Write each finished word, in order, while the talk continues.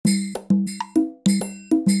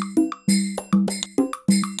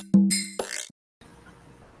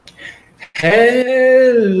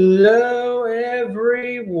Hello,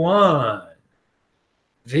 everyone.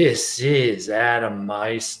 This is Adam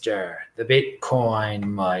Meister, the Bitcoin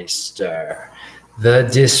Meister, the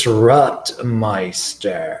Disrupt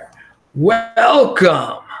Meister.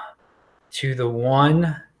 Welcome to the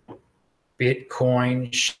One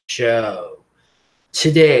Bitcoin Show.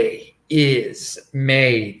 Today is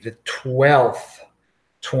May the 12th,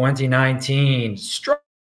 2019. Strong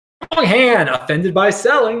hand, offended by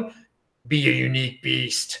selling. Be a unique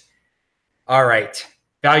beast. All right.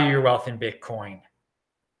 Value your wealth in Bitcoin.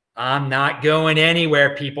 I'm not going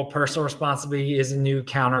anywhere, people. Personal responsibility is a new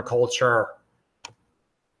counterculture.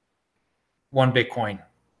 One Bitcoin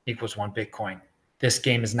equals one Bitcoin. This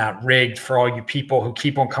game is not rigged for all you people who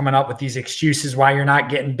keep on coming up with these excuses why you're not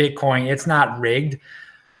getting Bitcoin. It's not rigged.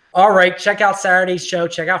 All right. Check out Saturday's show.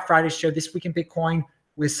 Check out Friday's show. This Week in Bitcoin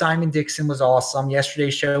with Simon Dixon was awesome.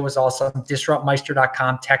 Yesterday's show was awesome.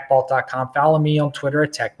 DisruptMeister.com, TechBalt.com. Follow me on Twitter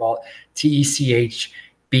at TechBalt,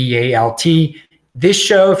 TechBalt. This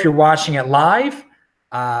show, if you're watching it live,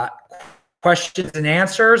 questions and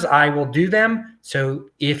answers, I will do them. So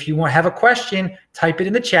if you want to have a question, type it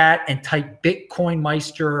in the chat and type Bitcoin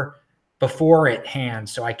Meister before it hand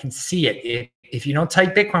so I can see it. If you don't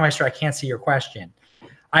type Bitcoin Meister, I can't see your question.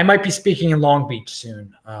 I might be speaking in Long Beach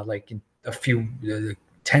soon, like in a few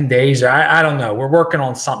 10 days. I don't know. We're working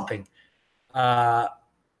on something. Who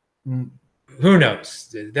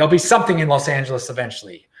knows? There'll be something in Los Angeles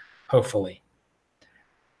eventually, hopefully.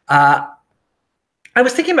 I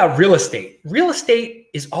was thinking about real estate. Real estate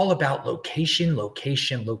is all about location,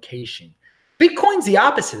 location, location. Bitcoin's the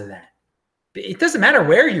opposite of that. It doesn't matter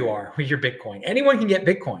where you are with your Bitcoin. Anyone can get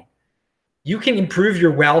Bitcoin. You can improve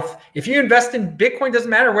your wealth. If you invest in Bitcoin, doesn't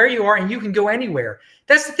matter where you are, and you can go anywhere.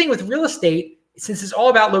 That's the thing with real estate. Since it's all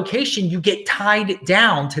about location, you get tied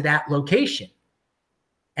down to that location.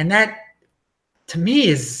 And that, to me,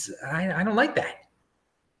 is, I don't like that.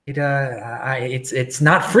 It's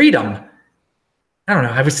not freedom. I don't know.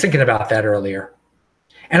 I was thinking about that earlier.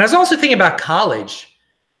 And I was also thinking about college.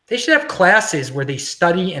 They should have classes where they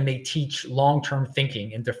study and they teach long-term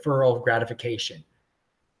thinking and deferral of gratification.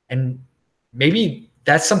 And maybe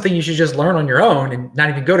that's something you should just learn on your own and not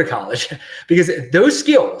even go to college. Because those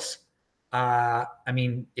skills, I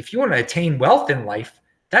mean, if you want to attain wealth in life,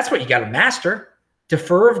 that's what you got to master.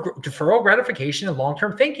 Deferral gratification and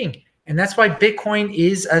long-term thinking. And that's why Bitcoin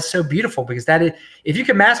is so beautiful, because if you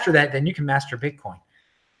can master that, then you can master Bitcoin.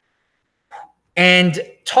 And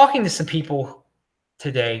talking to some people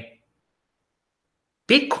today,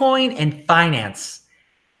 Bitcoin and finance,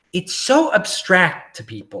 it's so abstract to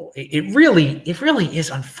people. It really is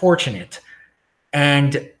unfortunate.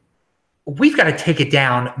 And we've got to take it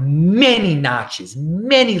down many notches,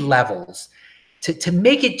 many levels to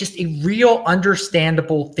make it just a real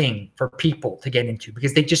understandable thing for people to get into,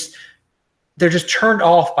 because they're just turned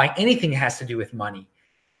off by anything that has to do with money.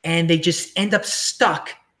 And they just end up stuck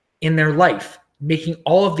in their life, making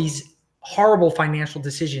all of these horrible financial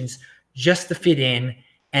decisions just to fit in.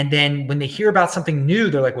 And then when they hear about something new,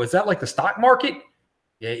 they're like, well, is that like the stock market?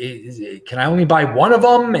 Can I only buy one of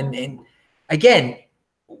them? And again,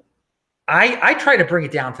 I try to bring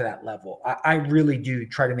it down to that level. I really do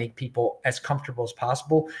try to make people as comfortable as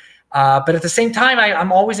possible. But at the same time,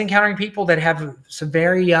 I'm always encountering people that have some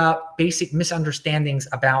very basic misunderstandings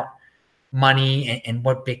about money and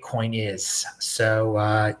what Bitcoin is.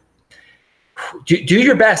 So do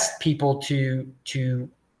your best, people, to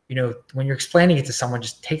when you're explaining it to someone,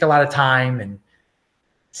 just take a lot of time and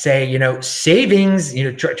say, savings,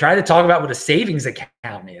 try to talk about what a savings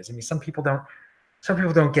account is. I mean, some people don't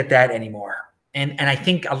get that anymore. And I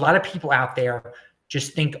think a lot of people out there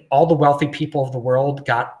just think all the wealthy people of the world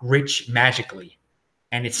got rich magically,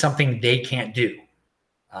 and it's something they can't do.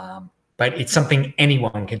 But it's something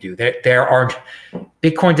anyone can do.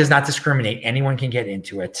 Bitcoin does not discriminate. Anyone can get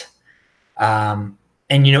into it. And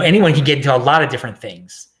anyone can get into a lot of different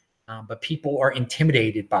things. But people are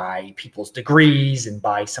intimidated by people's degrees and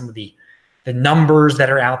by some of the numbers that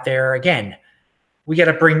are out there. Again, we got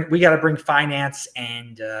to bring finance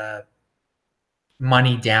and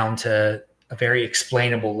money down to a very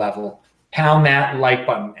explainable level. Pound that like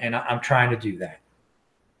button, and I'm trying to do that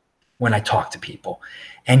when I talk to people.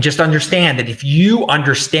 And just understand that if you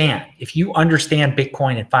understand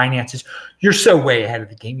Bitcoin and finances, you're so way ahead of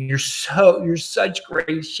the game. You're such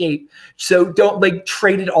great shape. So don't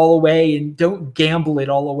trade it all away and don't gamble it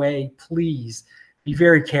all away. Please be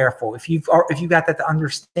very careful. If you got that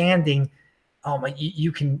understanding,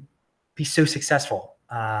 you can be so successful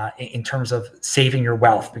in terms of saving your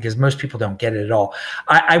wealth, because most people don't get it at all.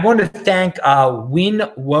 I want to thank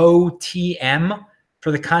WinWoTM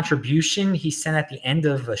for the contribution he sent at the end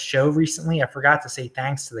of a show recently. I forgot to say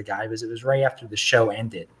thanks to the guy because it was right after the show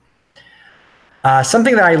ended.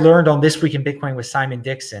 Something that I learned on This Week in Bitcoin with Simon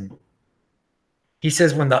Dixon. He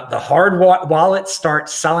says when the hard wallets start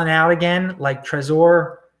selling out again, like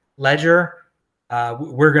Trezor, Ledger,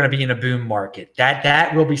 we're going to be in a boom market.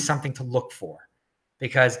 That will be something to look for,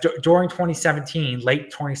 because during 2017, late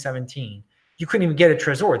 2017, you couldn't even get a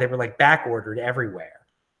Trezor. They were like back ordered everywhere.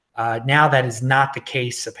 Now that is not the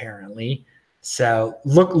case apparently. So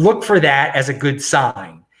look for that as a good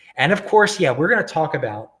sign. And of course, yeah, we're going to talk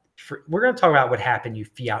about what happened, you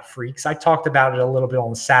fiat freaks. I talked about it a little bit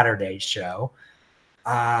on Saturday's show.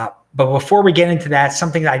 But before we get into that,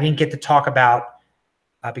 something that I didn't get to talk about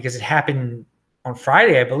because it happened on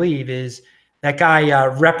Friday, I believe, is that guy,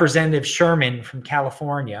 Representative Sherman from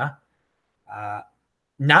California.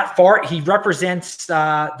 Not far. He represents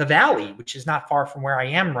the Valley, which is not far from where I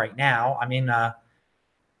am right now. I'm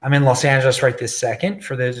in Los Angeles right this second,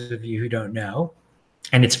 for those of you who don't know.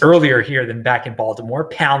 And it's earlier here than back in Baltimore.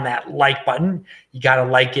 Pound that like button. You got to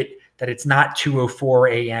like it that it's not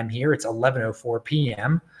 2:04 a.m. here. It's 11:04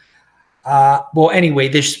 p.m. Well, anyway,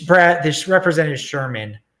 this Representative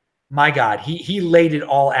Sherman, my God, he laid it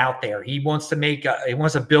all out there. He wants to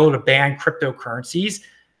build a bill to ban cryptocurrencies,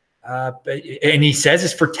 and he says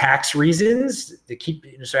it's for tax reasons, to keep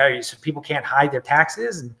so people can't hide their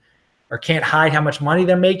taxes or can't hide how much money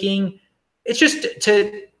they're making. It's just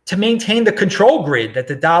to maintain the control grid that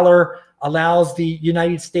the dollar allows the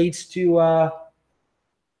United States to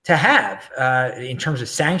have in terms of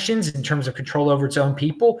sanctions, in terms of control over its own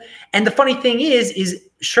people. And the funny thing is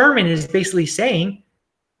Sherman is basically saying,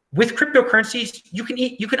 with cryptocurrencies,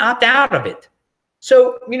 you can opt out of it.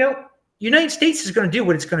 So, United States is going to do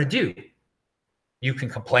what it's going to do. You can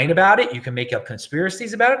complain about it, you can make up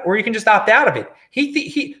conspiracies about it, or you can just opt out of it.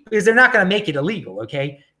 Because they're not going to make it illegal,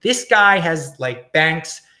 okay? This guy has like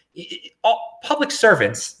banks, public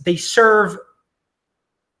servants, they serve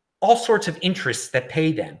all sorts of interests that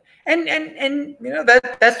pay them. And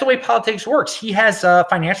that's the way politics works. He has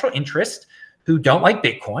financial interests who don't like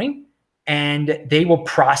Bitcoin, and they will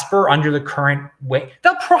prosper under the current way.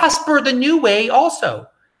 They'll prosper the new way also.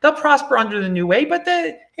 They'll prosper under the new way, but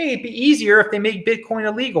hey, it'd be easier if they make Bitcoin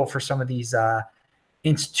illegal for some of these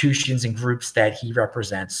institutions and groups that he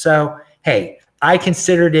represents. So, hey, I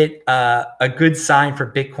considered it a good sign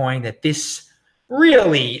for Bitcoin that this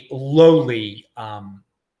really lowly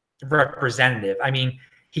representative,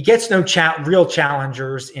 he gets no real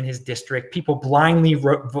challengers in his district. People blindly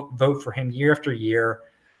vote for him year after year.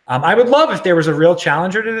 I would love if there was a real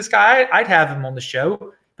challenger to this guy. I'd have him on the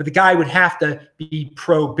show, but the guy would have to be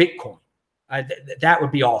pro-Bitcoin. That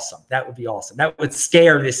would be awesome. That would be awesome. That would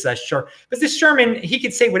scare this Sherman. Because this Sherman, he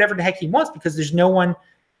could say whatever the heck he wants because there's no one,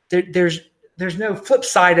 there's no flip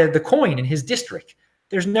side of the coin in his district.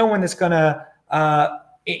 There's no one that's going to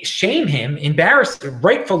shame him,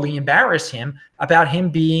 rightfully embarrass him about him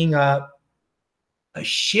being a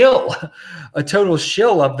shill, a total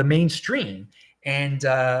shill of the mainstream. And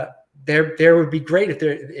there would be great if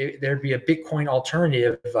there'd be a Bitcoin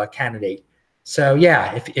alternative candidate. So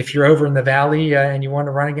yeah, if you're over in the Valley and you want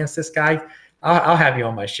to run against this guy, I'll have you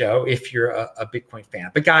on my show if you're a Bitcoin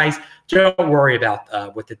fan. But guys, don't worry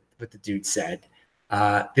about what the dude said.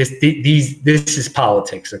 This is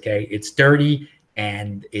politics, okay? It's dirty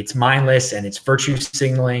and it's mindless and it's virtue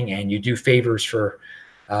signaling, and you do favors for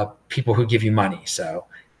people who give you money. So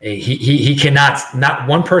he cannot. Not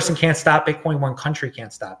one person can't stop Bitcoin. One country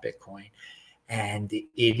can't stop Bitcoin, and it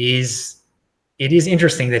is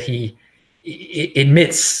interesting that he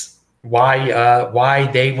admits why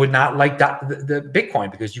they would not like the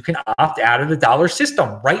Bitcoin, because you can opt out of the dollar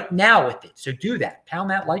system right now with it. So do that. Pound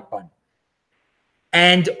that like button.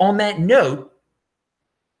 And on that note,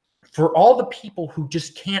 for all the people who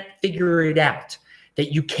just can't figure it out, and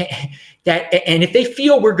if they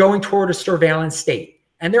feel we're going toward a surveillance state,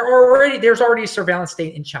 and there's already a surveillance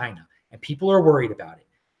state in China, and people are worried about it.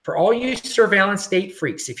 For all you surveillance state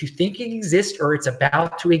freaks, if you think it exists or it's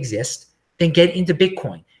about to exist, then get into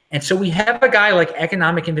Bitcoin. And so we have a guy like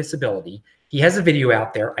Economic Invincibility. He has a video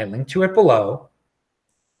out there. I linked to it below.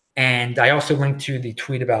 And I also linked to the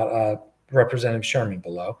tweet about Representative Sherman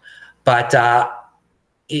below. But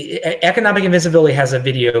Economic Invincibility has a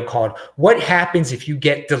video called "What Happens If You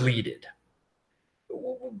Get Deleted?"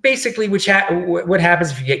 Basically, what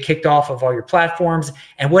happens if you get kicked off of all your platforms,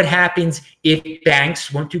 and what happens if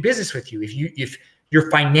banks won't do business with you, if you're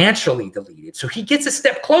financially deleted. So he gets a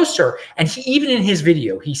step closer, and even in his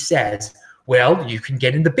video, he says, well, you can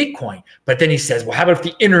get into Bitcoin. But then he says, well, how about if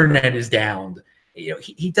the internet is down?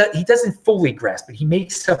 he doesn't fully grasp it. He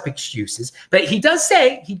makes up excuses, but he does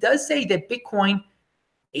say that Bitcoin.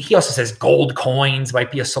 He also says gold coins might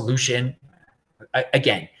be a solution.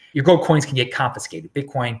 Again, your gold coins can get confiscated.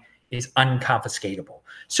 Bitcoin is unconfiscatable.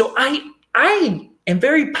 So I am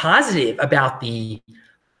very positive about the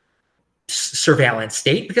surveillance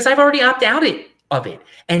state because I've already opted out of it.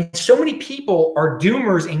 And so many people are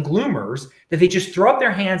doomers and gloomers that they just throw up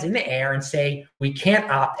their hands in the air and say, we can't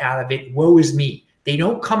opt out of it. Woe is me. They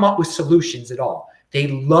don't come up with solutions at all. They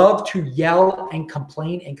love to yell and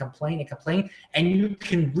complain and complain and complain. And you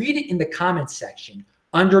can read it in the comments section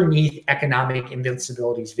underneath Economic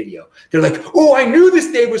Invincibility's video. They're like, oh, I knew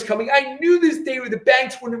this day was coming. I knew this day where the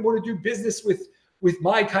banks wouldn't want to do business with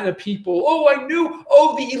my kind of people.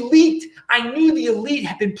 The elite. I knew the elite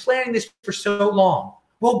had been planning this for so long.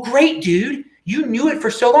 Well, great, dude. You knew it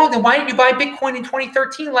for so long. Then why didn't you buy Bitcoin in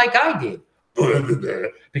 2013 like I did?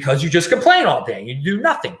 Because you just complain all day. You do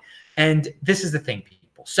nothing. And this is the thing,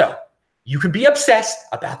 people. So you can be obsessed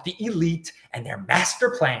about the elite and their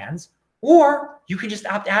master plans, or you can just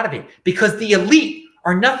opt out of it because the elite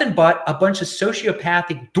are nothing but a bunch of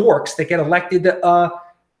sociopathic dorks that get elected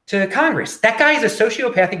to Congress. That guy is a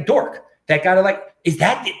sociopathic dork that got elected.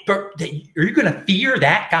 Are you going to fear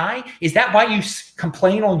that guy? Is that why you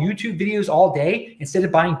complain on YouTube videos all day instead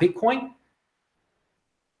of buying Bitcoin?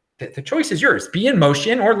 The choice is yours. Be in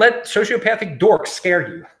motion or let sociopathic dorks scare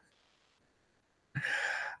you.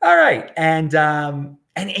 All right. And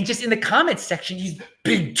just in the comments section, these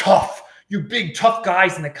big tough, you big tough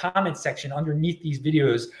guys in the comments section underneath these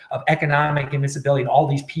videos of Economic Invincibility and all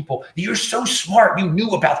these people, you're so smart. You knew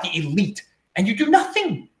about the elite and you do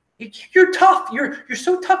nothing. You're tough. You're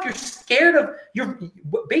so tough. You're scared of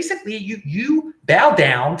you bow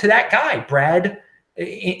down to that guy, Brad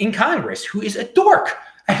in Congress, who is a dork.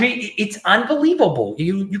 I mean, it's unbelievable.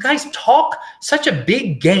 You guys talk such a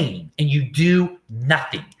big game and you do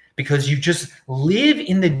nothing because you just live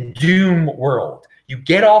in the doom world. You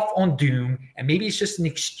get off on doom, and maybe it's just an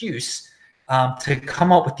excuse to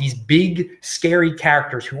come up with these big, scary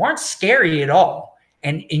characters who aren't scary at all.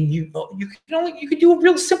 And you could do a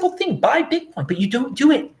real simple thing: buy Bitcoin, but you don't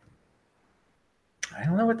do it. I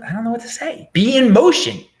don't know what to say. Be in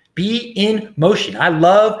motion. Be in motion. I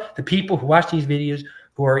love the people who watch these videos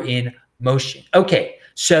who are in motion. Okay,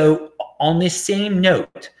 so on this same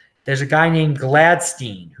note, there's a guy named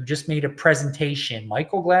Gladstein who just made a presentation.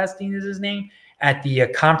 Michael Gladstein is his name, at the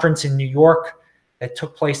conference in New York that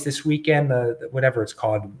took place this weekend, whatever it's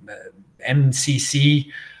called,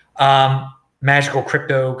 MCC, Magical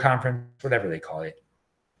Crypto Conference, whatever they call it.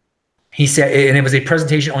 He said, and it was a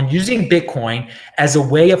presentation on using Bitcoin as a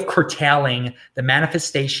way of curtailing the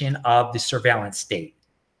manifestation of the surveillance state.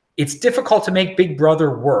 It's difficult to make Big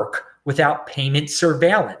Brother work without payment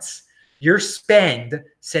surveillance. Your spend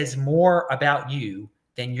says more about you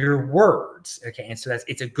than your words. Okay, and so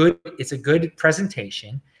it's a good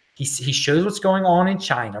presentation. He shows what's going on in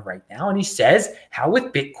China right now, and he says how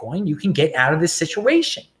with Bitcoin you can get out of this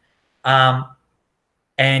situation.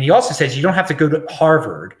 And he also says you don't have to go to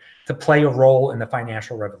Harvard to play a role in the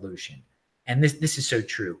financial revolution. And this is so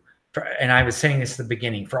true. And I was saying this at the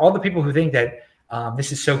beginning. For all the people who think that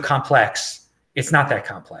this is so complex, it's not that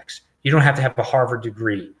complex. You don't have to have a Harvard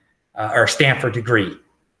degree or a Stanford degree.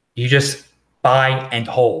 You just buy and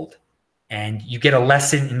hold. And you get a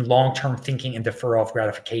lesson in long-term thinking and deferral of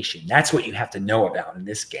gratification. That's what you have to know about in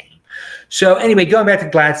this game. So anyway, going back to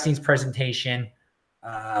Gladstein's presentation,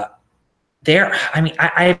 I've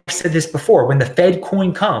said this before, when the Fed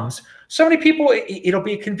coin comes, so many people, it'll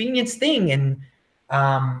be a convenience thing, and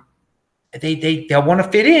they'll want to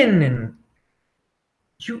fit in, and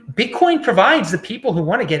Bitcoin provides the people who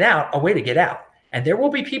want to get out a way to get out. And there will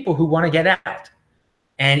be people who want to get out.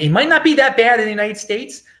 And it might not be that bad in the United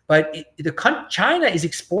States, but China is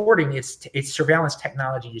exporting its surveillance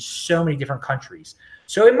technology to so many different countries.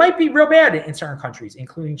 So it might be real bad in certain countries,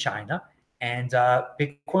 including China. And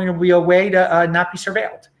Bitcoin will be a way to not be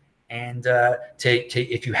surveilled. And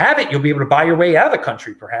if you have it, you'll be able to buy your way out of the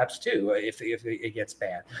country, perhaps too, if it gets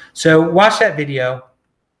bad. So watch that video.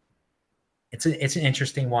 It's an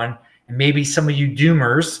interesting one, and maybe some of you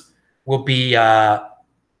doomers will be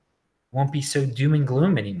won't be so doom and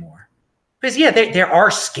gloom anymore. Because yeah, there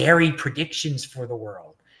are scary predictions for the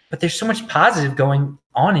world, but there's so much positive going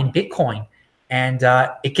on in Bitcoin, and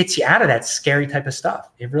it gets you out of that scary type of stuff.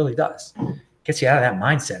 It really does. It gets you out of that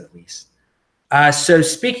mindset, at least. So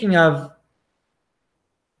speaking of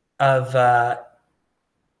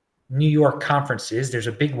New York conferences, there's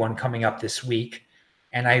a big one coming up this week,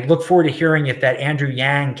 and I look forward to hearing if that Andrew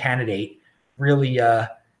Yang candidate really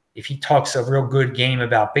if he talks a real good game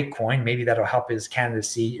about Bitcoin, maybe that'll help his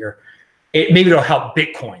candidacy, or maybe it'll help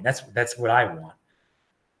Bitcoin. That's what I want.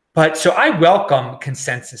 But so I welcome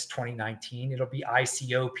Consensus 2019. It'll be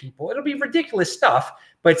ICO people. It'll be ridiculous stuff.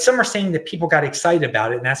 But some are saying that people got excited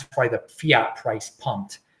about it, and that's why the fiat price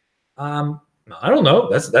pumped. I don't know.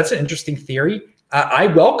 That's an interesting theory. I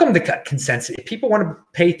welcome the consensus. If people want to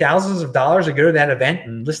pay thousands of dollars to go to that event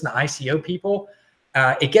and listen to ICO people,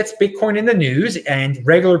 it gets Bitcoin in the news, and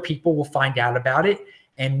regular people will find out about it.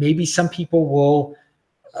 And maybe some people will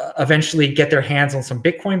eventually get their hands on some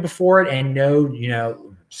Bitcoin before it, and know,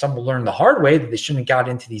 some will learn the hard way that they shouldn't have got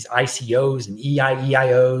into these ICOs and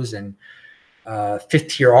EIOs and fifth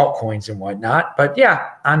tier altcoins and whatnot. But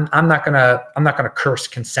yeah, I'm not gonna curse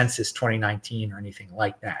Consensus 2019 or anything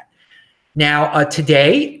like that. Now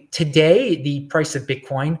today the price of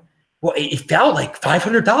Bitcoin, well, it fell like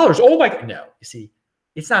 $500. Oh my God! No, you see,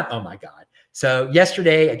 it's not. Oh my God! So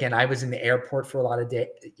yesterday, again, I was in the airport for a lot of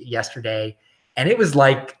yesterday, and it was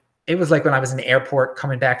like when I was in the airport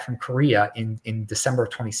coming back from Korea in December of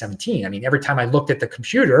 2017. I mean, every time I looked at the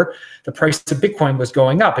computer, the price of Bitcoin was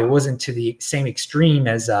going up. It wasn't to the same extreme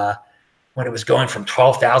as when it was going from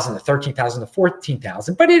 12,000 to 13,000 to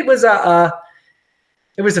 14,000, but it was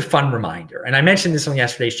a fun reminder. And I mentioned this on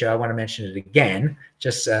yesterday's show. I want to mention it again,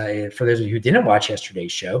 just for those of you who didn't watch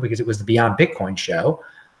yesterday's show, because it was the Beyond Bitcoin show.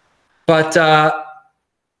 But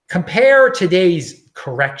compare today's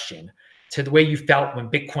correction to the way you felt when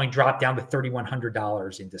Bitcoin dropped down to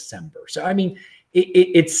 $3,100 in December. So, I mean,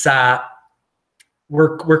 it's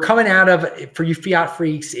we're coming out of, for you fiat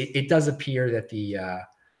freaks, it does appear that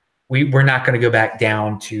we're not going to go back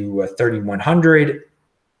down to 3,100.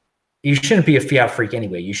 You shouldn't be a fiat freak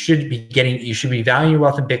anyway. You should be valuing your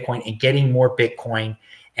wealth in Bitcoin and getting more Bitcoin.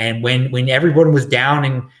 And when everyone was down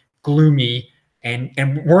and gloomy and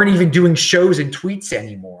weren't even doing shows and tweets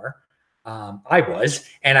anymore, I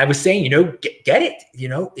was saying, get it,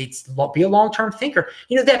 it's be a long-term thinker.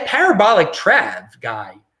 That Parabolic Trav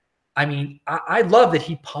guy, I mean, I love that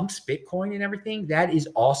he pumps Bitcoin and everything. That is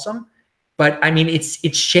awesome. But I mean,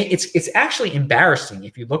 it's actually embarrassing.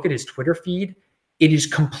 If you look at his Twitter feed, it is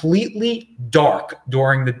completely dark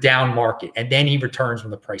during the down market. And then he returns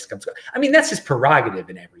when the price comes up. I mean, that's his prerogative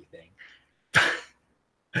and everything.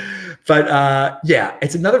 But yeah,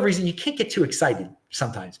 it's another reason you can't get too excited.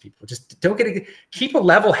 Sometimes people just keep a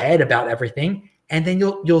level head about everything, and then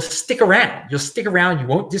you'll stick around. You'll stick around. You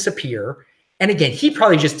won't disappear. And again, he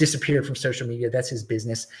probably just disappeared from social media. That's his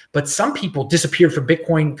business. But some people disappeared from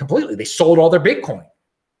Bitcoin completely. They sold all their Bitcoin,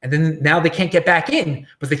 and then now they can't get back in,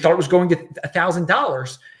 but they thought it was going to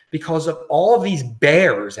 $1,000 because of all of these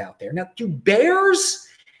bears out there. Now, do bears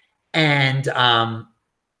and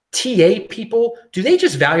TA people, do they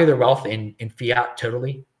just value their wealth in fiat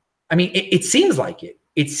totally? I mean, it seems like it.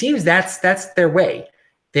 It seems that's their way.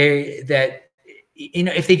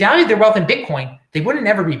 If they valued their wealth in Bitcoin, they wouldn't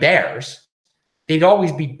ever be bears. They'd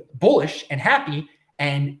always be bullish and happy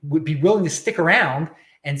and would be willing to stick around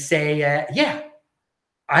and say, yeah,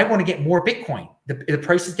 I want to get more Bitcoin. The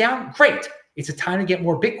price is down. Great. It's a time to get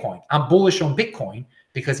more Bitcoin. I'm bullish on Bitcoin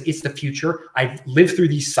because it's the future. I've lived through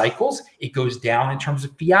these cycles. It goes down in terms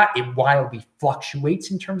of fiat. It wildly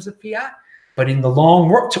fluctuates in terms of fiat. But in the long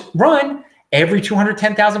run, every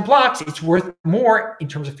 210,000 blocks, it's worth more in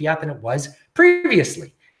terms of fiat than it was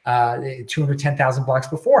previously, 210,000 blocks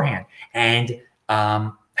beforehand. And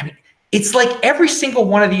I mean, it's like every single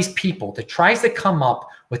one of these people that tries to come up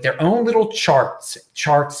with their own little charts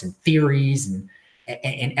and theories and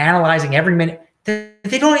analyzing every minute,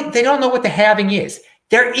 they don't know what the halving is.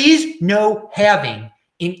 There is no halving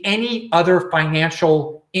in any other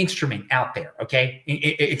financial instrument out there, okay?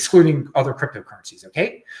 Excluding other cryptocurrencies,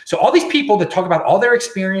 okay? So all these people that talk about all their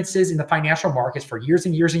experiences in the financial markets for years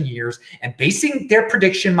and years and years and basing their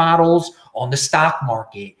prediction models on the stock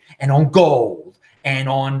market and on gold and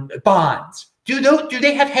on bonds, do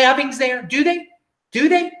they have halvings there? Do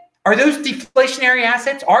they? Are those deflationary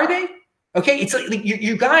assets? Are they? Okay, it's like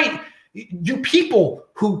you people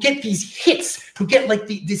who get these hits, who get like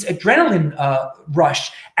this adrenaline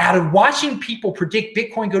rush out of watching people predict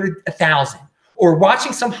Bitcoin go to 1,000, or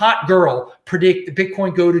watching some hot girl predict the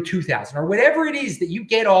Bitcoin go to 2,000, or whatever it is that you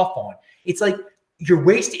get off on. It's like you're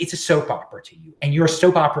wasting. It's a soap opera to you, and you're a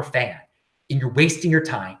soap opera fan, and you're wasting your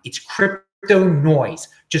time. It's crypto noise.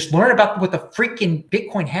 Just learn about what the freaking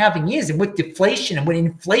Bitcoin halving is and what deflation and what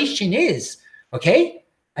inflation is. Okay,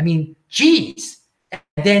 I mean, geez.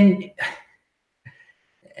 And then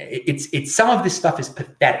it's some of this stuff is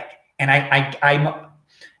pathetic, and I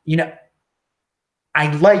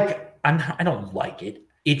don't like it.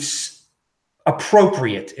 It's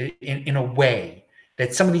appropriate in a way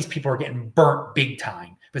that some of these people are getting burnt big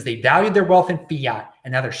time because they valued their wealth in fiat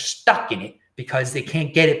and now they're stuck in it because they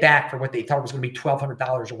can't get it back for what they thought was going to be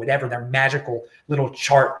 $1,200 or whatever their magical little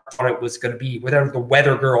chart thought it was going to be, whatever the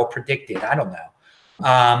weather girl predicted. I don't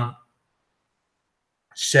know.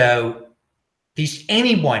 So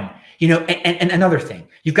anyone, and another thing,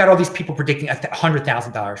 you've got all these people predicting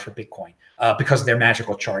 $100,000 for Bitcoin because of their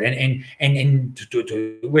magical chart, and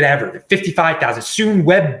whatever, 55,000. Soon,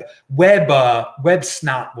 Web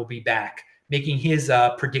Snot will be back making his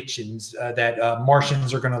predictions that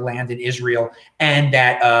Martians are going to land in Israel, and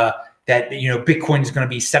that Bitcoin is going to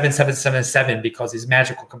be 7777 because his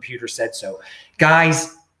magical computer said so.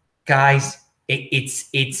 Guys,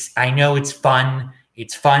 it's I know it's fun.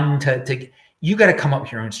 It's fun to you got to come up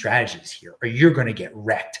with your own strategies here, or you're going to get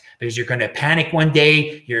wrecked because you're going to panic one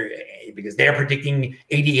day. Because they're predicting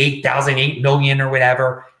 88,000, 8 million or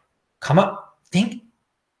whatever. Come up, think.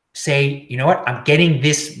 Say, you know what? I'm getting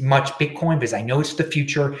this much Bitcoin because I know it's the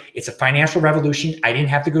future. It's a financial revolution. I didn't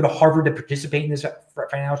have to go to Harvard to participate in this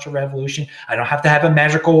financial revolution. I don't have to have a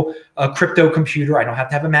magical crypto computer. I don't have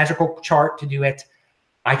to have a magical chart to do it.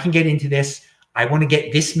 I can get into this. I want to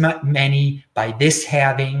get this many by this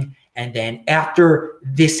halving. And then after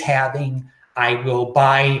this halving, I will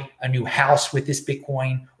buy a new house with this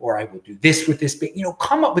Bitcoin, or I will do this with this Bitcoin.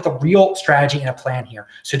 Come up with a real strategy and a plan here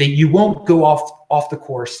so that you won't go off the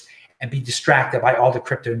course and be distracted by all the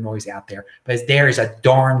crypto noise out there, because there is a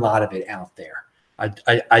darn lot of it out there,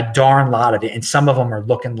 a darn lot of it. And some of them are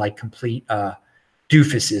looking like complete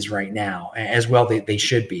doofuses right now, as well they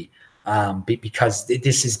should be, because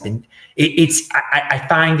this has been, I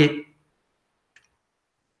find it,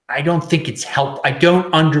 I don't think it's helped. I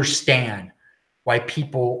don't understand why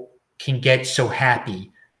people can get so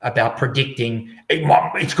happy about predicting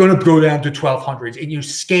it's going to go down to 1,200 and you're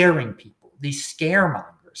scaring people, these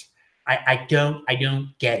scaremongers. I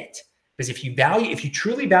don't get it, because if you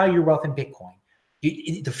truly value your wealth in Bitcoin,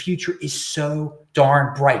 the future is so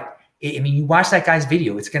darn bright. I mean, you watch that guy's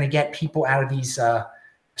video, it's going to get people out of these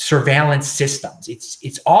surveillance systems.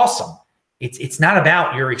 It's awesome. It's not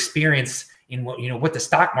about your experience in what the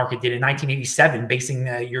stock market did in 1987, basing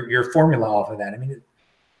your formula off of that. I mean,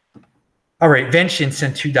 all right, Vention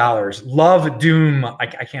sent $2. Love Doom. I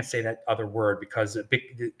can't say that other word because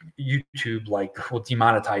YouTube will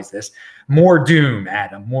demonetize this. More Doom,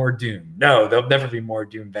 Adam. More Doom. No, there'll never be more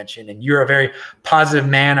Doom, Vention. And you're a very positive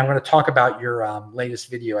man. I'm going to talk about your latest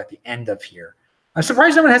video at the end of here. I'm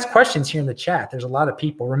surprised no one has questions here in the chat. There's a lot of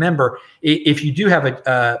people. Remember, if you do have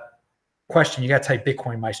a question, you got to type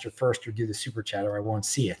Bitcoin Meister first or do the super chat, or I won't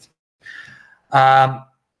see it.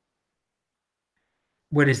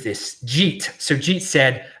 What is this? Jeet. So Jeet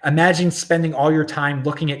said, imagine spending all your time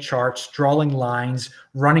looking at charts, drawing lines,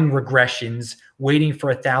 running regressions, waiting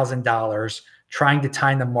for $1,000, trying to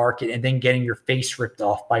time the market, and then getting your face ripped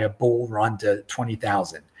off by a bull run to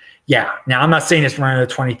 20,000. Yeah. Now, I'm not saying it's running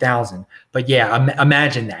to 20,000, but yeah,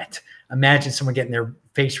 imagine that. Imagine someone getting their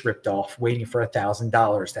face ripped off, waiting for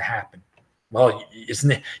 $1,000 to happen. Well,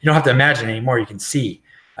 isn't it? You don't have to imagine anymore. You can see.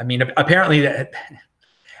 I mean, apparently that.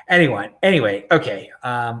 Anyway, okay.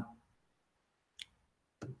 Another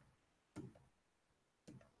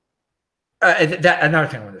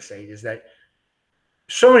thing I want to say is that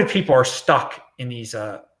so many people are stuck in these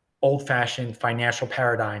old-fashioned financial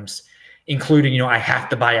paradigms, including, I have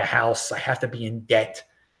to buy a house, I have to be in debt,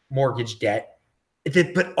 mortgage debt.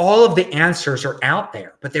 But all of the answers are out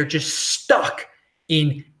there, but they're just stuck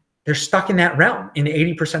in. They're stuck in that realm, in the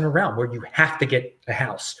 80% of realm, where you have to get a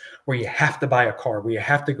house, where you have to buy a car, where you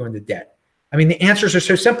have to go into debt. I mean, the answers are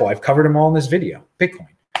so simple. I've covered them all in this video. Bitcoin.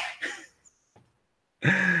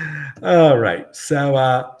 All right. So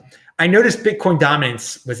I noticed Bitcoin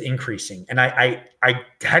dominance was increasing, and I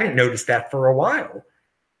hadn't noticed that for a while.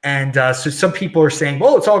 And so some people are saying,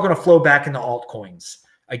 well, it's all going to flow back into altcoins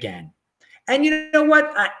again. And you know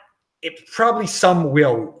what? It probably some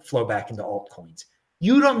will flow back into altcoins.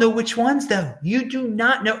 You don't know which ones, though. You do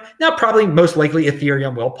not know. Now, probably most likely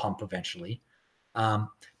Ethereum will pump eventually. But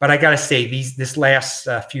I got to say, this last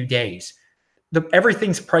few days,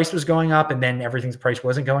 everything's price was going up, and then everything's price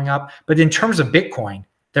wasn't going up. But in terms of Bitcoin,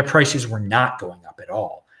 their prices were not going up at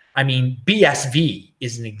all. I mean, BSV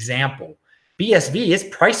is an example. BSV, its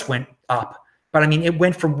price went up. But I mean, it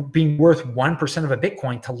went from being worth 1% of a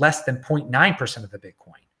Bitcoin to less than 0.9% of a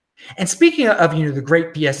Bitcoin. And speaking of, the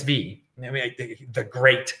great BSV, I mean, the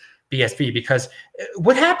great BSV, because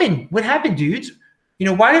what happened? What happened, dudes?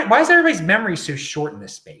 Why is everybody's memory so short in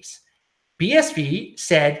this space? BSV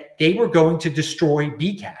said they were going to destroy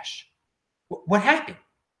Bcash. What happened?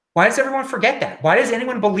 Why does everyone forget that? Why does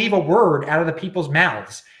anyone believe a word out of the people's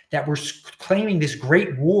mouths that were claiming this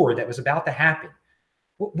great war that was about to happen.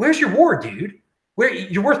 Where's your war, dude? Where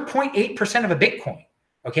you're worth 0.8% of a Bitcoin,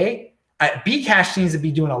 okay? Bcash seems to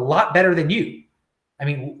be doing a lot better than you. I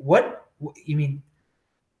mean, what you mean?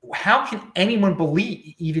 How can anyone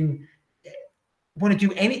even want to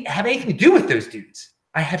have anything to do with those dudes?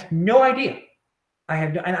 I have no idea.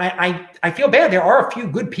 And I feel bad. There are a few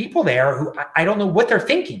good people there who I don't know what they're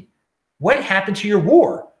thinking. What happened to your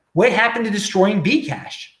war? What happened to destroying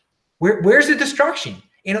Bcash? Where's the destruction?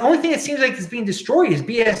 And the only thing that seems like is being destroyed is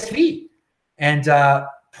BSV and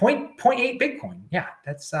 0.8 Bitcoin. Yeah,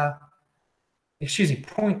 that's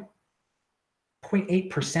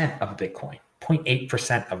 0.8% of a Bitcoin.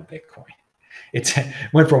 0.8% of a Bitcoin. It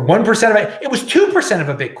went from 1% of it. It was 2% of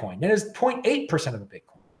a Bitcoin. Then it's 0.8% of a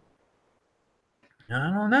Bitcoin.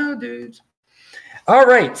 I don't know, dudes. All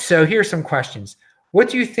right, so here's some questions. What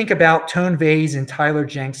do you think about Tone Vays and Tyler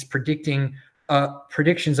Jenks predictions of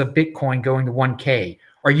Bitcoin going to 1K?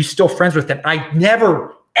 Are you still friends with them? I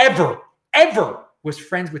never, ever, ever was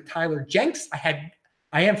friends with Tyler Jenks. I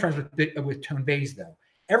am friends with Tone Vays though.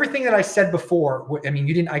 Everything that I said before, I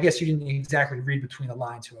mean, I guess you didn't exactly read between the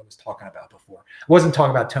lines who I was talking about before. I wasn't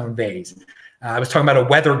talking about Tone Vays. I was talking about a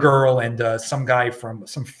weather girl and some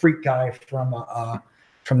freak guy from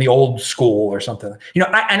the old school or something.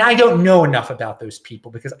 I don't know enough about those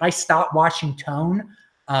people because I stopped watching Tone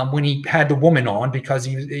when he had the woman on because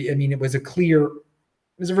it was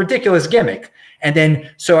a ridiculous gimmick. And then,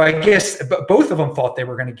 so I guess both of them thought they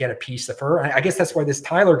were going to get a piece of her. I guess that's why this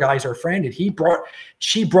Tyler guy's her friend. And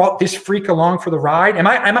she brought this freak along for the ride.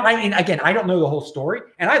 I mean, again, I don't know the whole story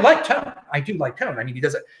and I like Tone. I do like Tone. I mean,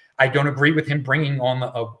 I don't agree with him bringing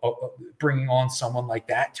on someone like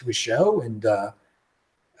that to a show and,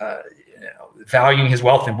 valuing his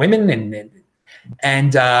wealth in women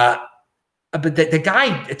but the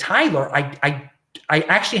guy, Tyler, I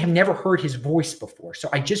actually have never heard his voice before. So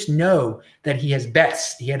I just know that he has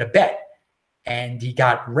bets. He had a bet and he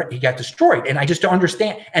got destroyed. And I just don't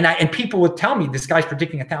understand. And people would tell me this guy's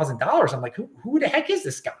predicting $1,000. I'm like, who the heck is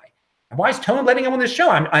this guy? And why is Tone letting him on the show?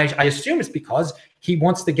 I assume it's because he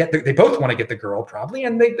wants to they both want to get the girl probably.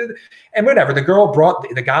 And whatever, the girl brought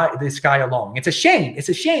this guy along. It's a shame. It's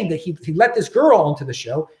a shame that he let this girl onto the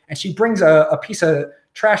show and she brings a piece of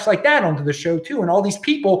trash like that onto the show too. And all these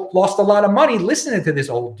people lost a lot of money listening to this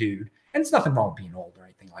old dude. And it's nothing wrong with being old or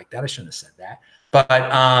anything like that. I shouldn't have said that. But,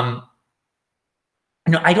 I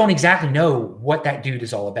don't exactly know what that dude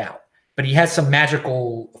is all about, but he has some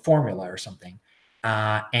magical formula or something.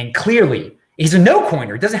 And clearly he's a no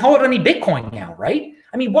coiner. He doesn't hold any Bitcoin now, right?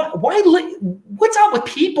 I mean, what's up with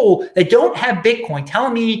people that don't have Bitcoin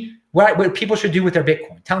telling me what people should do with their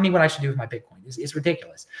Bitcoin? Telling me what I should do with my Bitcoin is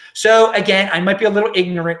ridiculous. So again, I might be a little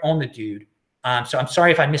ignorant on the dude. So I'm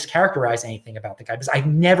sorry if I mischaracterized anything about the guy because I've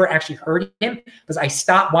never actually heard him because I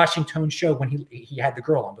stopped watching Tone's show when he had the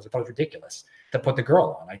girl on because I thought it was ridiculous to put the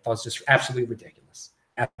girl on. I thought it was just absolutely ridiculous.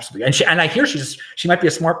 Absolutely. And I hear she might be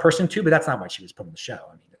a smart person too, but that's not why she was put on the show.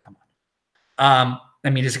 I mean, come on.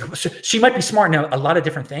 She might be smart in a lot of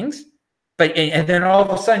different things, and then all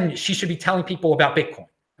of a sudden she should be telling people about Bitcoin.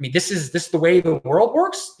 I mean, this is the way the world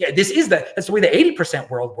works. Yeah, that's the way the 80%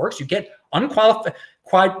 world works. You get unqualified.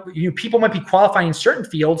 People might be qualified in certain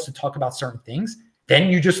fields to talk about certain things. Then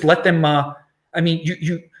you just let them.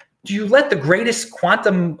 Do you let the greatest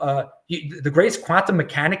quantum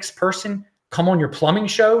mechanics person come on your plumbing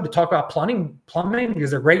show to talk about plumbing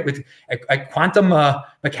because they're great with quantum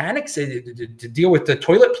mechanics to deal with the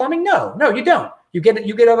toilet plumbing? No, you don't. You get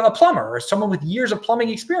a plumber or someone with years of plumbing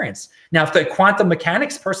experience. Now, if the quantum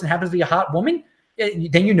mechanics person happens to be a hot woman,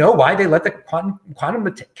 then you know why they let the quantum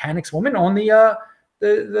mechanics woman on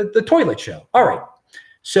the toilet show. All right.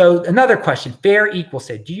 So another question, Fair Equal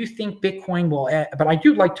said, do you think Bitcoin will add, but I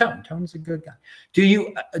do like Tone. Tone's a good guy. Do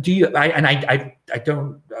you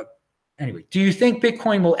think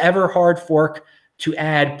Bitcoin will ever hard fork to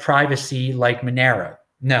add privacy like Monero?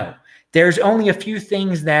 No. There's only a few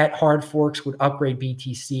things that hard forks would upgrade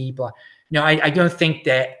BTC, but no, I don't think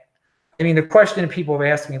that. I mean, the question that people have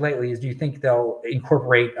asked me lately is, do you think they'll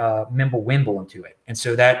incorporate Mimblewimble into it? And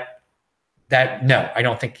so that no, I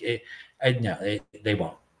don't think it. No, they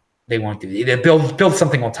won't. They won't do it. They build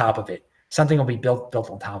something on top of it. Something will be built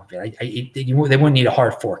on top of it. They wouldn't need a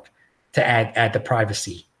hard fork to add the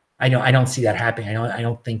privacy. I don't see that happening. I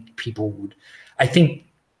don't think people would. I think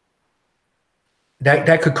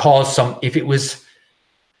that could cause some. If it was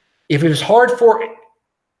hard fork,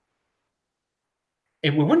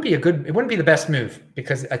 it wouldn't be the best move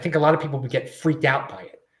because I think a lot of people would get freaked out by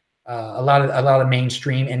it. A lot of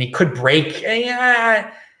mainstream, and it could break.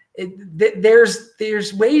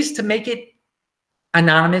 There's ways to make it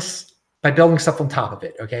anonymous by building stuff on top of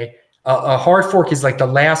it. Okay, a hard fork is like the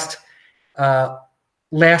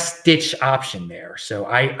last ditch option there. So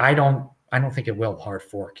I don't think it will hard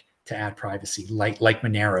fork to add privacy like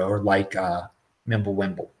Monero or like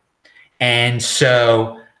Mimblewimble. And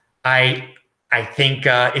so I think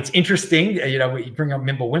it's interesting. You know, you bring up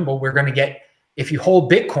Mimblewimble, we're going to get, if you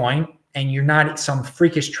hold Bitcoin and you're not some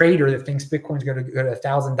freakish trader that thinks Bitcoin's going to go to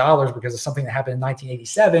 $1,000 because of something that happened in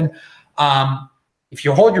 1987. If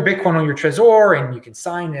you hold your Bitcoin on your Trezor and you can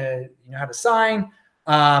sign, you know how to sign,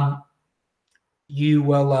 you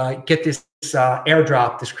will get this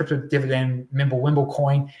airdrop, this crypto dividend Mimblewimble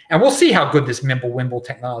coin, and we'll see how good this Mimblewimble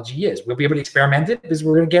technology is. We'll be able to experiment it because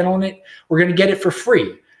we're going to get on it. We're going to get it for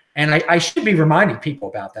free. And I should be reminding people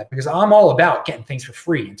about that because I'm all about getting things for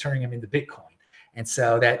free and turning them into Bitcoin. And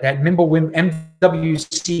so that Mimblewimble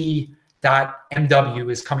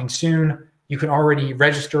MWC.MW is coming soon. You can already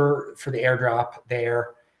register for the airdrop there.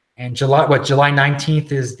 And July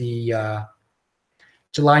 19th is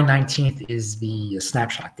the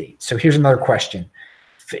snapshot date. So here's another question.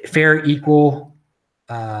 Fair equal,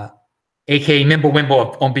 aka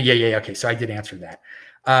Mimblewimble on BAA. Okay, so I did answer that.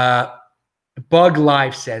 Bug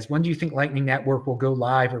Live says, when do you think Lightning Network will go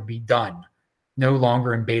live or be done? No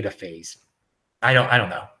longer in beta phase. I don't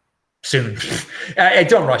know. Soon.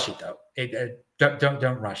 Don't rush it though.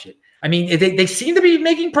 Don't rush it. I mean, they seem to be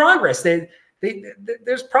making progress. They're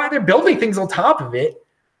building things on top of it.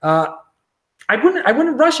 I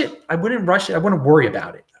wouldn't rush it. I wouldn't worry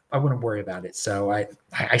about it. So I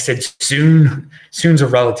said soon's a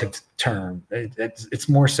relative term. It's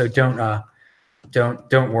more so don't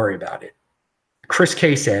worry about it. Chris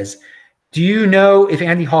K says, do you know if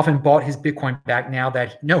Andy Hoffman bought his Bitcoin back now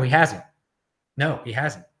that, no, he hasn't. No, he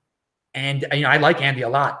hasn't. And you know, I like Andy a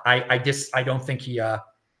lot. I don't think he, I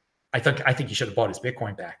think he should have bought his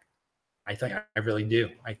Bitcoin back. I really do.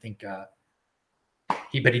 I think, but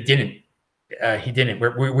he didn't. He didn't.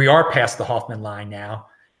 We are past the Hoffman line now,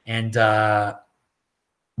 and I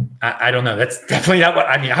don't know. That's definitely not what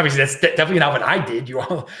I mean. Obviously, that's definitely not what I did. You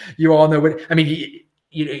all know what I mean.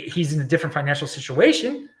 He's in a different financial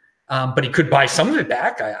situation, but he could buy some of it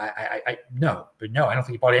back. I don't think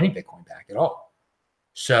he bought any Bitcoin back at all.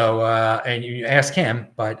 So and you ask him,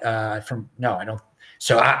 but I don't.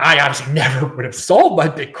 So I obviously never would have sold my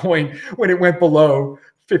Bitcoin when it went below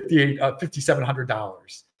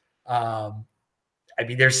 $5,700. I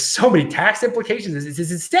mean, there's so many tax implications.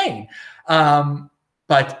 It's insane.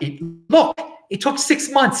 But it took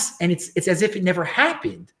 6 months, and it's as if it never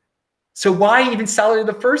happened. So why even sell it in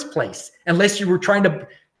the first place? Unless you were trying to,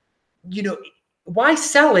 why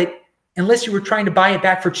sell it unless you were trying to buy it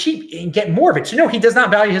back for cheap and get more of it? So no, he does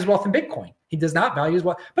not value his wealth in Bitcoin. He does not value his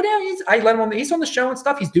wealth. But now I let him on. He's on the show and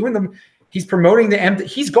stuff. He's doing them. He's promoting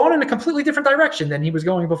he's gone in a completely different direction than he was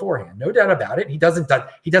going beforehand. No doubt about it. He doesn't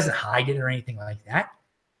hide it or anything like that.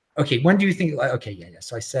 Okay, when do you think? Okay, yeah.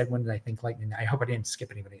 So I said, when did I think Lightning? I hope I didn't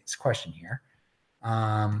skip anybody's question here.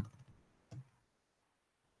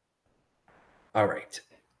 All right.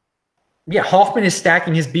 Yeah, Hoffman is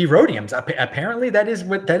stacking his B rhodiums. Apparently, that is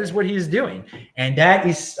what he is doing, and that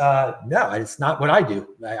is no, it's not what I do.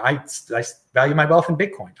 I value my wealth in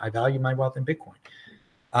Bitcoin. I value my wealth in Bitcoin.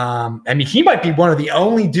 I mean, he might be one of the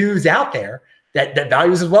only dudes out there that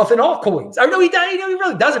values his wealth in altcoins. I know he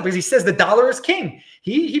really doesn't, because he says the dollar is king.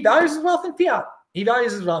 He values his wealth in fiat. He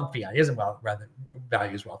values his wealth in fiat. He doesn't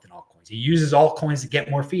value his wealth in altcoins. He uses altcoins to get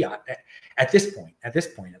more fiat at this point at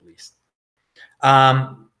least.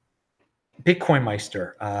 Bitcoin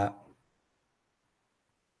Meister.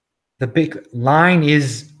 The big line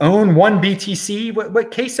is own one BTC.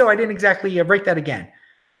 What queso? I didn't exactly break that again.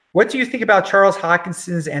 What do you think about Charles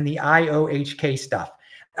Hoskinson's and the IOHK stuff?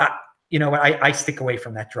 You know what? I stick away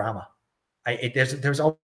from that drama. There's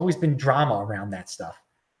always been drama around that stuff.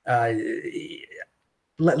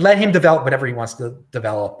 Let him develop whatever he wants to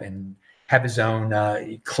develop and have his own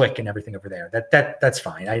clique and everything over there. That's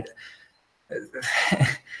fine.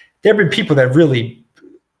 There have been people that really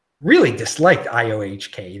disliked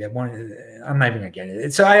IOHK. That wanted. I'm not even gonna get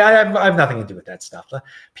it. So I have nothing to do with that stuff.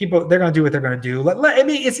 People, they're gonna do what they're gonna do. I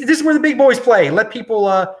mean, this is where the big boys play. Let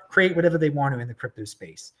people create whatever they want to in the crypto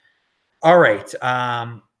space. All right.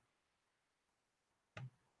 I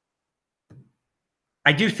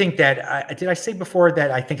do think that. Did I say before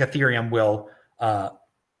that I think Ethereum will? I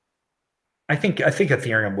think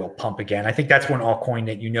Ethereum will pump again. I think that's one altcoin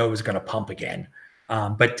that is going to pump again.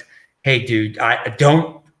 But hey, dude, I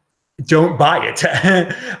don't buy it.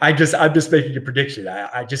 I'm just making a prediction.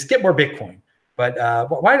 I just get more Bitcoin. But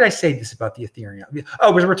why did I say this about the Ethereum?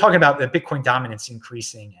 Oh, because we're talking about the Bitcoin dominance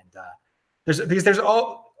increasing, and there's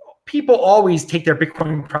people always take their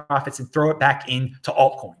Bitcoin profits and throw it back into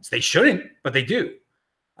altcoins. They shouldn't, but they do.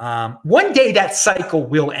 One day that cycle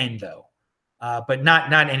will end, though, but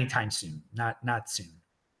not anytime soon. Not soon.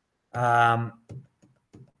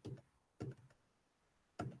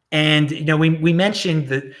 And we mentioned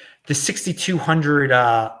the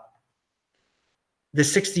 $6,200 the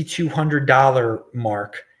 $6,200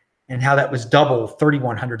 mark, and how that was double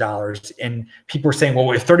 $3,100. And people were saying,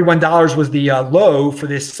 well, if $31 was the low for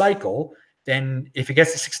this cycle, then if it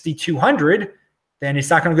gets to 6,200, then it's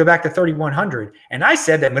not going to go back to 3,100. And I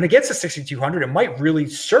said that when it gets to 6,200, it might really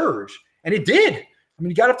surge. And it did. I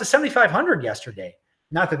mean, it got up to 7,500 yesterday.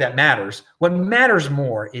 Not that that matters. What matters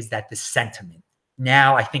more is that the sentiment.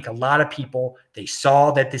 Now, I think a lot of people, they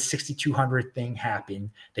saw that this 6,200 thing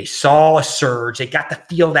happened. They saw a surge. They got to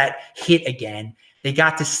feel that hit again. They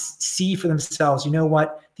got to see for themselves, you know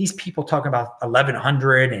what? These people talking about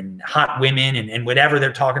 1,100 and hot women and whatever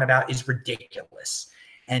they're talking about is ridiculous.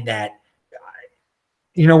 And that,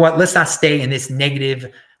 you know what? Let's not stay in this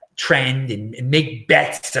negative trend and make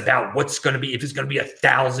bets about what's going to be, if it's going to be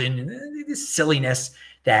 1,000, this silliness.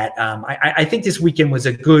 That I think this weekend was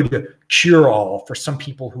a good cure-all for some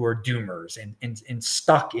people who are doomers and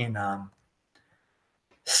stuck in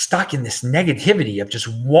this negativity of just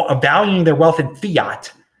valuing their wealth in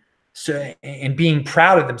fiat, so and being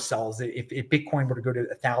proud of themselves if Bitcoin were to go to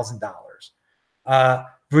 $1,000.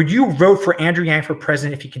 Would you vote for Andrew Yang for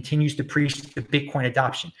president if he continues to preach the Bitcoin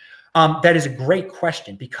adoption? That is a great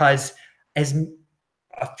question, because as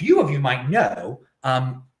a few of you might know,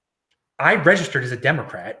 I registered as a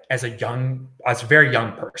Democrat as a very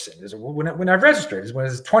young person. When I registered, when I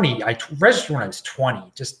was 20, I registered when I was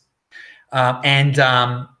 20, just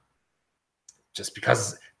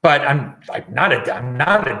because. But I'm not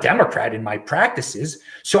a Democrat in my practices.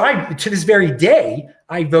 So to this very day,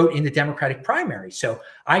 I vote in the Democratic primary. So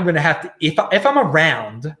I'm going to have to, if I'm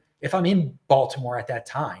around, if I'm in Baltimore at that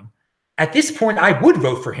time, at this point, I would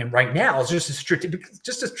vote for him right now. It's just a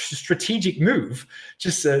strategic move,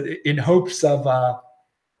 just in hopes of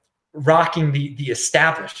rocking the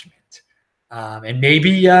establishment, and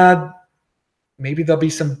maybe there'll be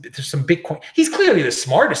some Bitcoin. He's clearly the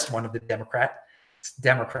smartest one of the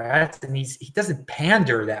Democrats, and he doesn't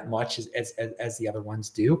pander that much as the other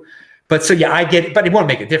ones do. But so yeah, I get it, but it won't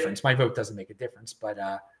make a difference. My vote doesn't make a difference, but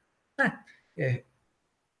yeah.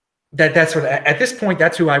 That's what, at this point,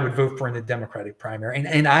 that's who I would vote for in the Democratic primary.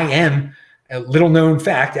 And I am, a little known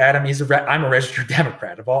fact, Adam, I'm a registered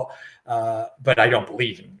Democrat of all, but I don't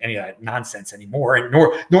believe in any of that nonsense anymore. And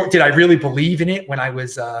nor did I really believe in it when I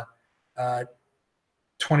was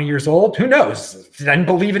 20 years old. Who knows? I didn't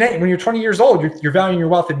believe in it. When you're 20 years old, you're valuing your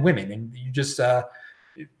wealth in women, and you just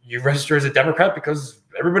you register as a Democrat because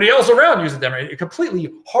everybody else around you is a Democrat. A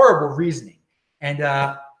completely horrible reasoning.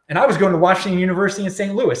 And I was going to Washington University in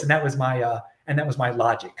St. Louis, and that was my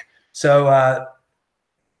logic. So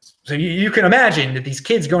you can imagine that these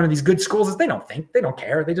kids going to these good schools, they don't think, they don't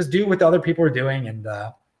care, they just do what the other people are doing. And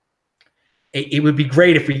it would be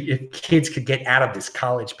great if kids could get out of this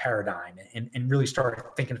college paradigm and really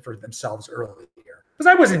start thinking for themselves earlier. Because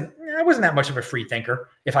I wasn't that much of a free thinker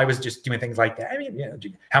if I was just doing things like that. I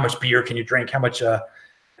mean, how much beer can you drink? How much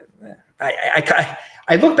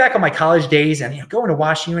I look back on my college days and going to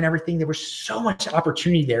WashU and everything. There was so much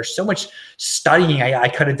opportunity there, so much studying I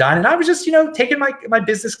could have done, and I was just taking my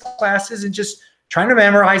business classes and just trying to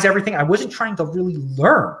memorize everything. I wasn't trying to really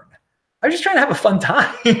learn. I was just trying to have a fun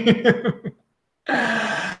time.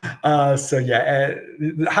 So yeah,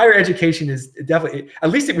 higher education is definitely, at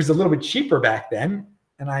least it was a little bit cheaper back then,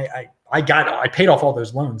 and I paid off all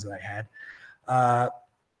those loans that I had.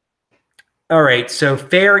 All right, so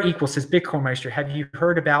Fair Equal says, Bitcoin Meister, have you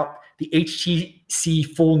heard about the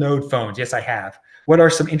HTC full node phones? Yes, I have. What are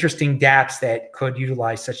some interesting dApps that could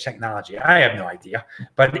utilize such technology? I have no idea,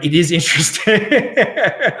 but it is interesting.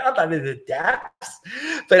 I'm not into dApps,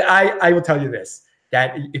 but I will tell you this,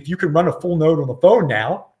 that if you can run a full node on the phone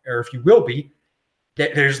now, or if you will be,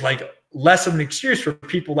 that there's like less of an excuse for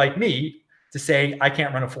people like me to say, I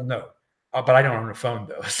can't run a full node, but I don't own a phone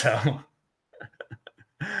though, so.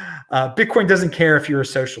 Bitcoin doesn't care if you're a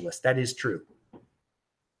socialist. That is true.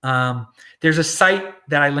 There's a site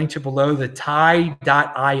that I linked to below, the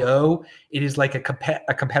TIE.io. It is like a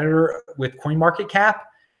competitor with CoinMarketCap.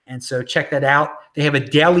 And so check that out. They have a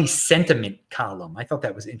daily sentiment column. I thought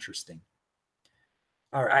that was interesting.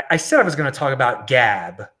 All right. I said I was going to talk about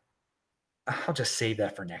Gab. I'll just save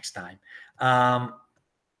that for next time.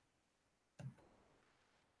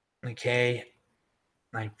 Okay.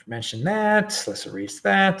 I mentioned that. Let's erase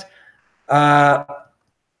that. No,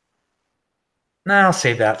 I'll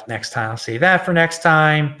save that next time. I'll save that for next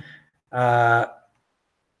time. Okay,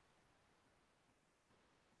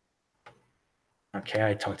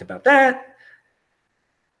 I talked about that.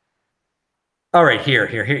 All right,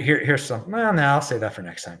 here's some. Well, no, I'll say that for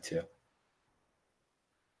next time too.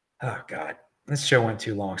 Oh God, this show went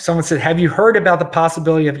too long. Someone said, "Have you heard about the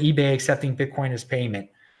possibility of eBay accepting Bitcoin as payment?"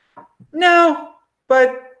 No,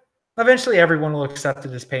 but eventually everyone will accept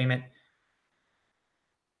it as payment.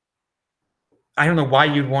 I don't know why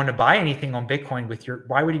you'd want to buy anything on Bitcoin with your.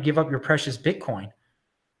 Why would you give up your precious Bitcoin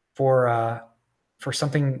for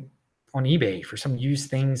something on eBay, for some used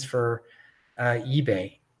things for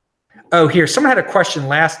eBay? Oh, here, someone had a question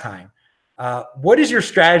last time. What is your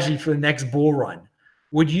strategy for the next bull run?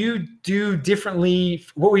 Would you do differently?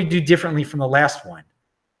 What would you do differently from the last one?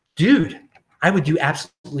 Dude, I would do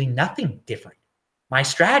absolutely nothing different. My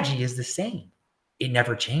strategy is the same. It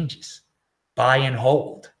never changes. Buy and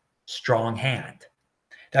hold, strong hand.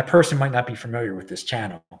 That person might not be familiar with this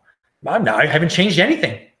channel. I haven't changed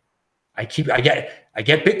anything. I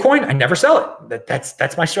get Bitcoin. I never sell it.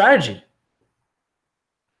 That's my strategy.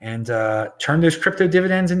 And turn those crypto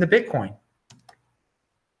dividends into Bitcoin.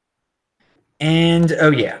 And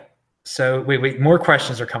oh yeah. So wait, more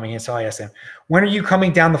questions are coming in. So I asked them, when are you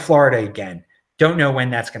coming down to Florida again? Don't know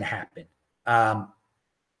when that's going to happen.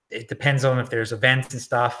 It depends on if there's events and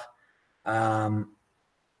stuff. And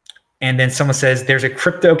then someone says there's a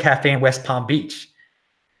crypto cafe in West Palm Beach.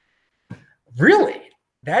 Really?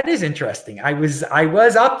 That is interesting. I was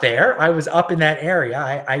up there. I was up in that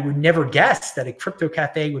area. I would never guess that a crypto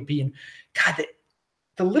cafe would be in. God,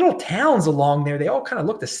 the little towns along there, they all kind of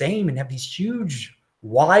look the same and have these huge,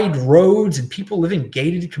 wide roads and people live in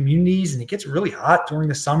gated communities, and it gets really hot during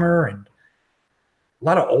the summer, and a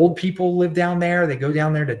lot of old people live down there. They go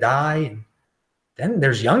down there to die, and then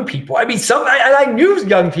there's young people. I mean, I knew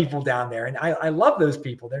young people down there, and I love those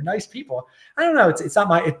people. They're nice people. I don't know. It's not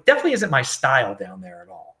my. It definitely isn't my style down there at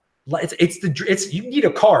all. It's you need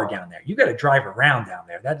a car down there. You got to drive around down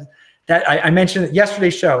there. I mentioned it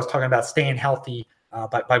yesterday's show. I was talking about staying healthy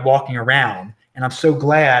by walking around, and I'm so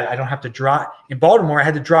glad I don't have to drive. In Baltimore, I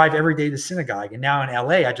had to drive every day to synagogue, and now in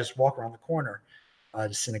LA, I just walk around the corner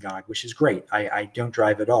to synagogue, which is great. I don't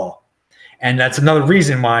drive at all, and that's another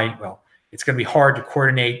reason why. Well, it's going to be hard to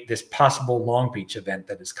coordinate this possible Long Beach event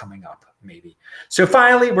that is coming up, maybe. So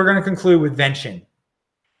finally, we're going to conclude with Vention.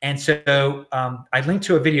 And so I linked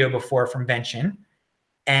to a video before from Vention,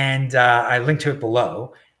 and I linked to it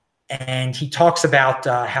below. And he talks about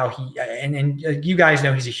how he, and you guys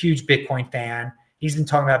know he's a huge Bitcoin fan. He's been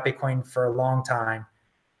talking about Bitcoin for a long time.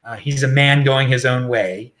 He's a man going his own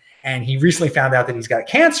way. And he recently found out that he's got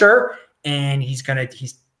cancer, and he's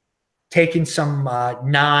taken some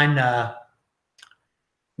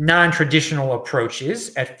non-traditional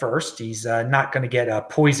approaches at first. He's not going to get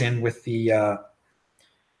poisoned with the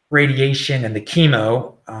radiation and the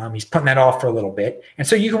chemo. He's putting that off for a little bit. And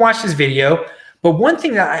so you can watch this video. But one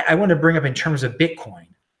thing that I want to bring up in terms of Bitcoin,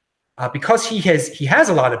 because he has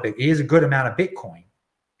a lot of Bitcoin, he has a good amount of Bitcoin.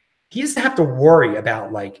 He doesn't have to worry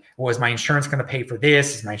about like, well, is my insurance going to pay for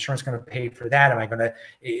this? Is my insurance going to pay for that? Am I going to,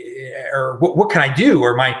 or what can I do?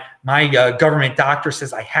 Or my government doctor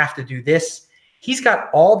says I have to do this. He's got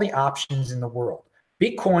all the options in the world.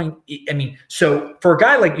 Bitcoin, I mean, so for a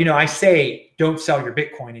guy like, I say don't sell your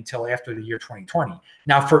Bitcoin until after the year 2020.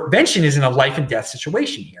 Now, for Vention is in a life and death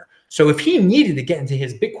situation here. So if he needed to get into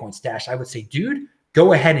his Bitcoin stash, I would say, dude,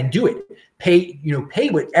 go ahead and do it. Pay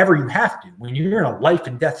whatever you have to. When you're in a life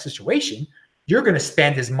and death situation, you're going to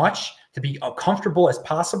spend as much to be comfortable as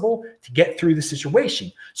possible to get through the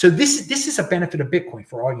situation. So this is a benefit of Bitcoin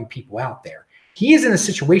for all you people out there. He is in a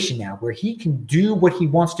situation now where he can do what he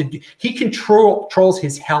wants to do. He controls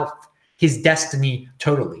his health, his destiny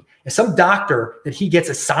totally. If some doctor that he gets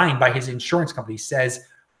assigned by his insurance company says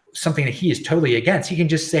something that he is totally against, he can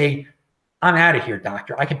just say, I'm out of here,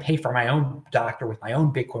 doctor. I can pay for my own doctor with my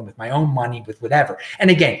own Bitcoin, with my own money, with whatever. And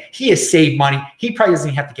again, he has saved money. He probably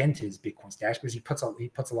doesn't have to get into his Bitcoin stash because he puts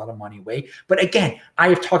a lot of money away. But again, I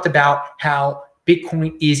have talked about how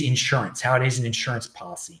Bitcoin is insurance, how it is an insurance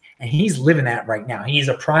policy. And he's living that right now. He is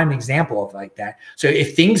a prime example of like that. So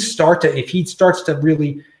if things if he starts to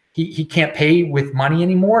really, he can't pay with money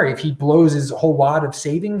anymore, if he blows his whole wad of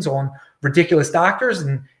savings on ridiculous doctors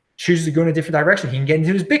and chooses to go in a different direction, he can get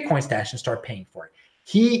into his Bitcoin stash and start paying for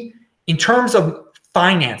it. In terms of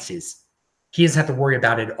finances, he doesn't have to worry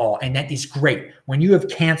about it at all. And that is great. When you have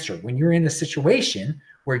cancer, when you're in a situation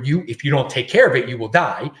where if you don't take care of it, you will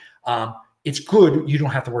die. It's good. You don't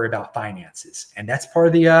have to worry about finances. And that's part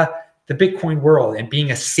of the Bitcoin world and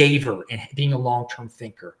being a saver and being a long-term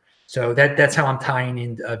thinker. So that's how I'm tying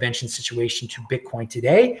in Vention's situation to Bitcoin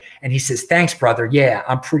today. And he says, thanks, brother. Yeah,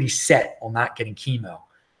 I'm pretty set on not getting chemo.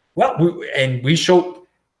 Well, we show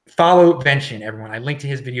follow Vencion, everyone. I linked to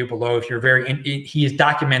his video below. If you're he is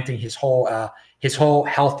documenting his whole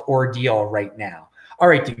health ordeal right now. All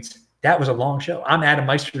right, dudes, that was a long show. I'm Adam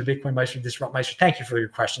Meister, the Bitcoin Meister, Disrupt Meister. Thank you for your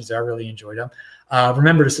questions. I really enjoyed them.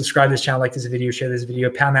 Remember to subscribe to this channel, like this video, share this video,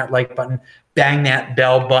 pound that like button, bang that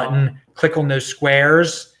bell button, click on those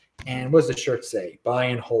squares. And what does the shirt say? Buy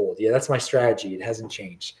and hold. Yeah, that's my strategy. It hasn't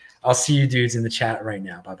changed. I'll see you dudes in the chat right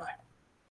now. Bye-bye.